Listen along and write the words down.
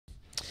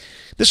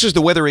This is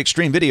the Weather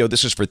Xtreme video.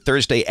 This is for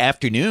Thursday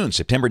afternoon,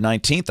 September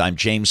 19th. I'm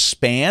James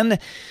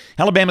Spann.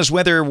 Alabama's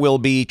weather will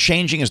be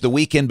changing as the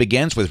weekend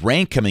begins with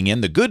rain coming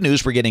in. The good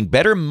news, we're getting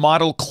better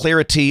model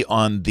clarity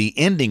on the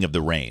ending of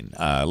the rain.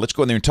 Let's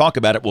go in there and talk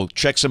about it. We'll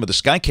check some of the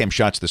Skycam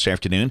shots this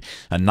afternoon.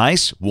 A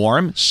nice,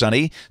 warm,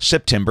 sunny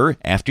September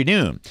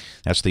afternoon.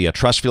 That's the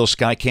Trussville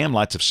Skycam.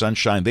 Lots of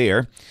sunshine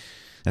there.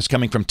 That's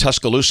coming from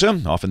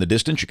Tuscaloosa. Off in the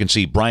distance, you can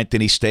see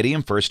Bryant-Denny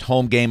Stadium. First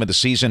home game of the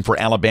season for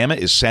Alabama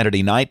is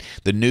Saturday night.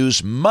 The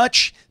news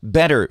much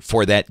better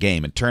for that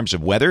game in terms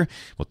of weather.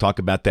 We'll talk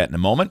about that in a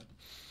moment.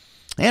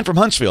 And from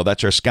Huntsville,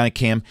 that's our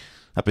Skycam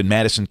up in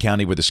Madison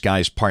County where the sky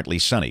is partly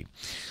sunny.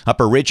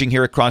 Upper ridging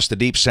here across the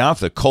Deep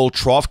South, a cold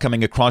trough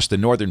coming across the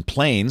northern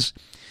plains.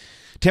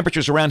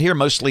 Temperatures around here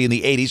mostly in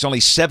the 80s, only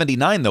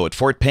 79 though at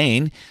Fort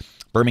Payne.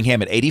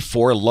 Birmingham at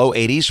 84, low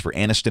 80s for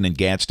Anniston and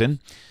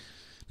Gadsden.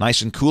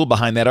 Nice and cool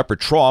behind that upper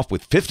trough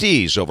with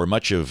 50s over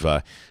much of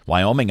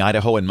Wyoming,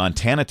 Idaho, and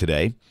Montana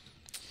today.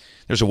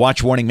 There's a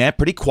watch warning map,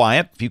 pretty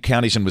quiet. A few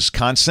counties in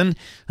Wisconsin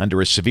under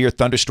a severe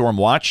thunderstorm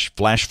watch,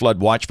 flash flood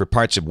watch for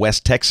parts of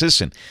West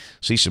Texas, and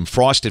see some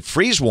frosted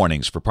freeze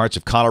warnings for parts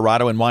of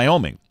Colorado and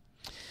Wyoming.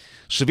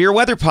 Severe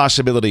weather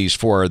possibilities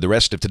for the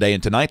rest of today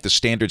and tonight. The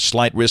standard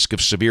slight risk of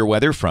severe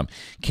weather from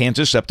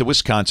Kansas up to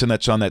Wisconsin.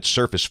 That's on that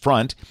surface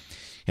front.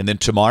 And then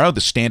tomorrow,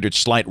 the standard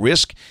slight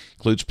risk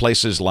includes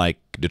places like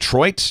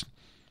Detroit,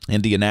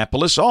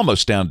 Indianapolis,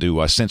 almost down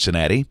to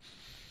Cincinnati.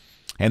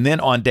 And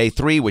then on day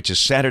 3, which is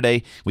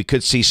Saturday, we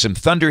could see some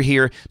thunder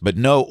here, but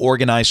no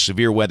organized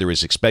severe weather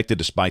is expected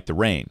despite the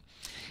rain.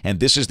 And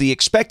this is the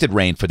expected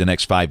rain for the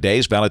next 5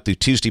 days, valid through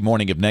Tuesday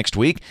morning of next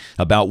week.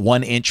 About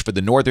 1 inch for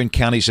the northern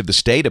counties of the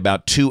state,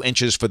 about 2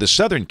 inches for the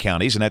southern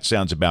counties, and that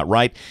sounds about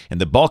right.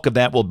 And the bulk of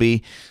that will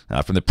be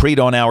from the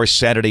pre-dawn hours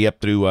Saturday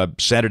up through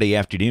Saturday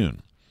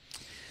afternoon.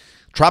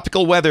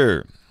 Tropical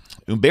weather.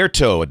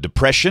 Umberto, a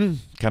depression,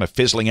 kind of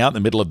fizzling out in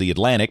the middle of the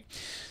Atlantic.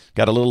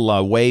 Got a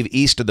little wave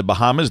east of the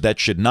Bahamas that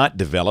should not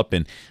develop.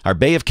 And our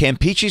Bay of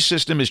Campeche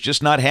system is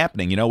just not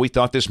happening. You know, we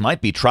thought this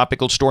might be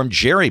Tropical Storm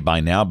Jerry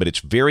by now, but it's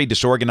very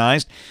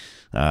disorganized.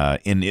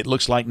 And it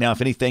looks like now if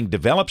anything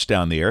develops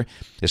down there,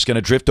 it's going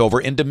to drift over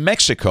into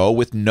Mexico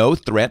with no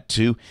threat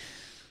to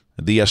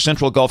the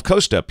central Gulf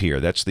Coast up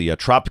here. That's the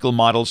tropical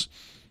models.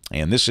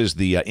 And this is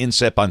the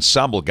INSEP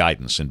ensemble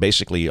guidance. And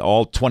basically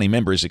all 20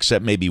 members,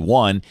 except maybe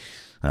one,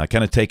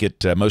 kind of take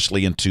it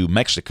mostly into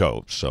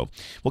Mexico. So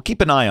we'll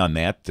keep an eye on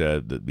that.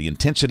 The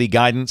intensity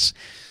guidance,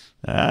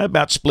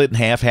 about split in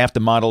half. Half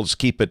the models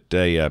keep it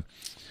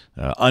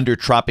under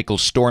tropical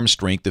storm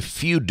strength. A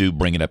few do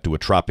bring it up to a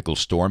tropical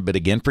storm. But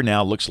again, for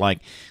now, looks like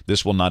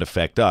this will not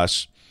affect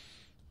us.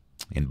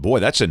 And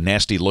boy, that's a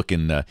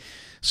nasty-looking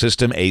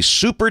system. A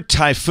super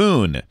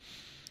typhoon,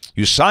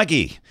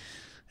 Usagi.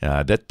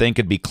 That thing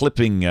could be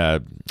clipping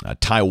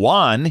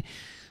Taiwan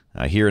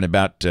here in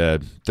about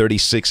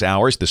 36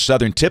 hours, the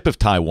southern tip of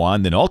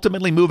Taiwan, then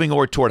ultimately moving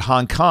over toward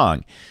Hong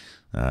Kong.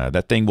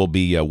 That thing will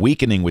be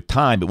weakening with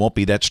time. It won't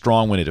be that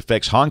strong when it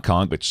affects Hong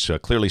Kong, but it's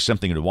clearly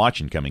something to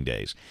watch in coming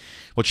days.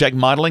 We'll check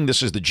modeling.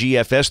 This is the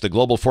GFS, the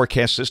Global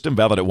Forecast System,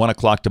 valid at 1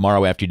 o'clock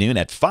tomorrow afternoon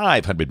at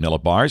 500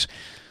 millibars.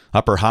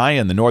 Upper high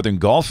in the northern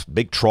Gulf,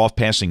 big trough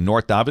passing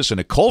north of us, and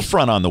a cold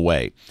front on the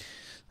way.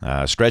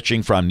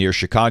 Stretching from near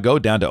Chicago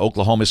down to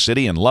Oklahoma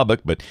City and Lubbock,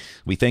 but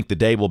we think the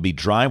day will be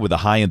dry with a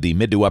high in the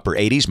mid to upper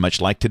 80s,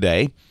 much like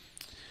today.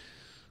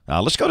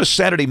 Let's go to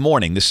Saturday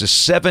morning. This is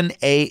 7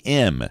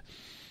 a.m.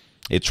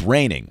 It's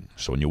raining.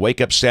 So when you wake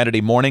up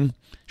Saturday morning,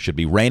 should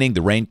be raining.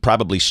 The rain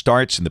probably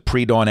starts in the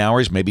pre-dawn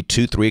hours, maybe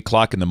 2, 3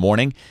 o'clock in the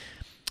morning.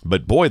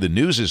 But boy, the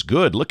news is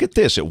good. Look at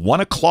this. At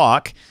 1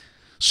 o'clock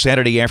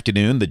Saturday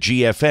afternoon, the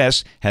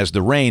GFS has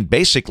the rain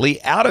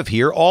basically out of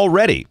here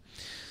already.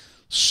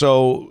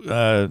 So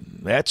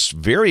that's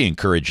very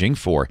encouraging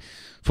for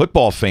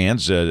football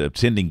fans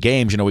attending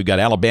games. You know, we've got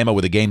Alabama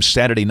with a game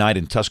Saturday night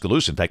in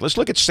Tuscaloosa. In fact, let's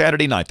look at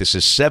Saturday night. This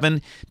is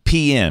 7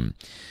 p.m.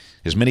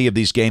 As many of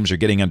these games are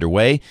getting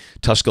underway.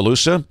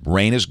 Tuscaloosa,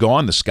 rain is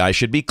gone. The sky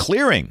should be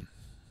clearing.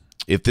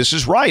 If this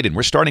is right, and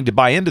we're starting to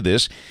buy into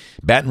this.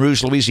 Baton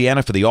Rouge,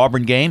 Louisiana for the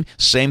Auburn game,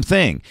 same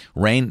thing.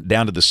 Rain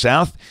down to the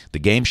south. The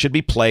game should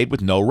be played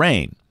with no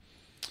rain.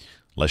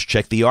 Let's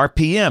check the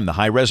RPM, the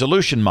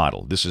high-resolution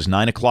model. This is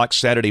 9 o'clock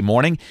Saturday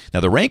morning. Now,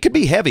 the rain could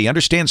be heavy.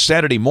 Understand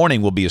Saturday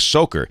morning will be a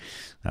soaker.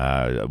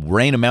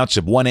 Rain amounts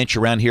of 1 inch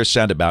around here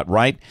sound about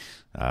right.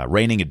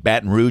 Raining at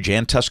Baton Rouge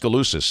and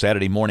Tuscaloosa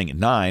Saturday morning at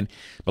 9.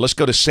 But let's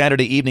go to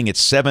Saturday evening at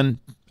 7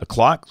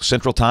 o'clock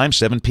Central Time,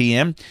 7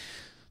 p.m.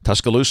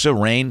 Tuscaloosa,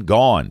 rain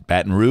gone.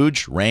 Baton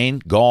Rouge,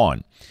 rain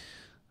gone.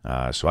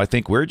 So I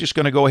think we're just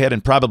going to go ahead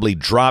and probably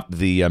drop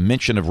the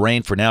mention of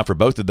rain for now for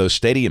both of those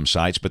stadium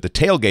sites, but the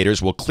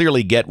tailgaters will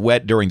clearly get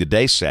wet during the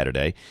day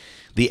Saturday.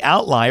 The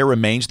outlier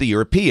remains the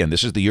European.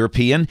 This is the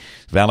European,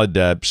 valid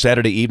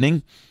Saturday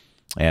evening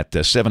at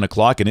 7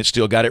 o'clock, and it's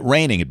still got it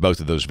raining at both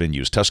of those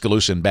venues,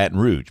 Tuscaloosa and Baton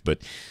Rouge. But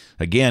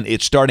again,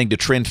 it's starting to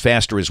trend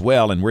faster as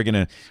well, and we're going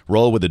to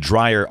roll with a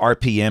drier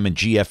RPM and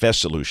GFS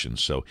solution.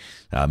 So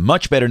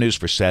much better news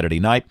for Saturday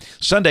night.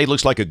 Sunday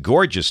looks like a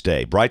gorgeous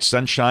day. Bright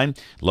sunshine,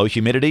 low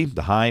humidity.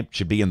 The high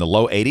should be in the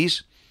low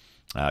 80s.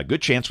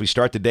 Good chance we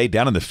start the day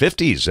down in the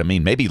 50s. I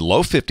mean, maybe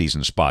low 50s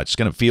in spots. It's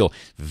going to feel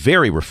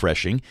very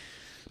refreshing.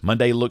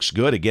 Monday looks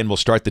good. Again, we'll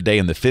start the day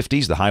in the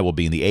 50s. The high will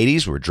be in the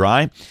 80s. We're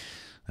dry.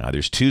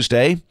 There's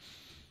Tuesday.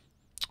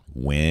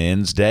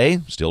 Wednesday,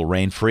 still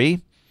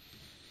rain-free.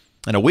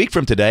 And a week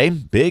from today,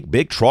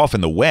 big trough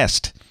in the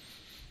west.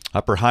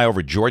 Upper high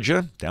over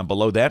Georgia. Down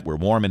below that, we're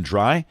warm and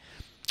dry.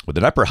 With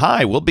an upper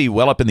high, we'll be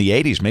well up in the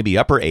 80s, maybe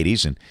upper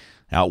 80s. And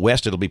out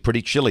west, it'll be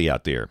pretty chilly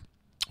out there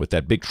with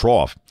that big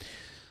trough.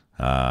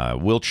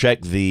 We'll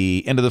check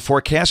the end of the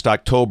forecast,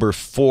 October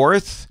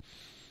 4th.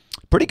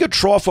 Pretty good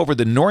trough over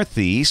the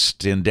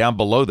northeast, and down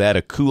below that,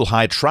 a cool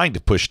high trying to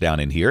push down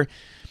in here.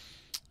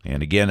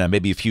 And again,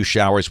 maybe a few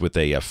showers with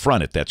a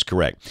front, if that's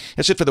correct.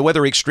 That's it for the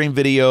Weather Xtreme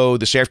video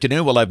this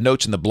afternoon. We'll have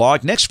notes in the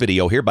blog. Next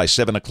video here by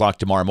 7 o'clock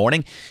tomorrow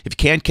morning. If you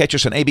can, catch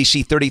us on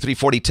ABC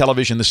 3340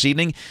 television this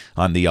evening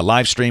on the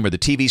live stream or the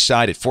TV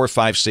side at 4,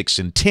 5, 6,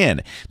 and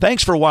 10.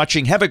 Thanks for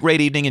watching. Have a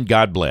great evening, and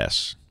God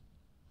bless.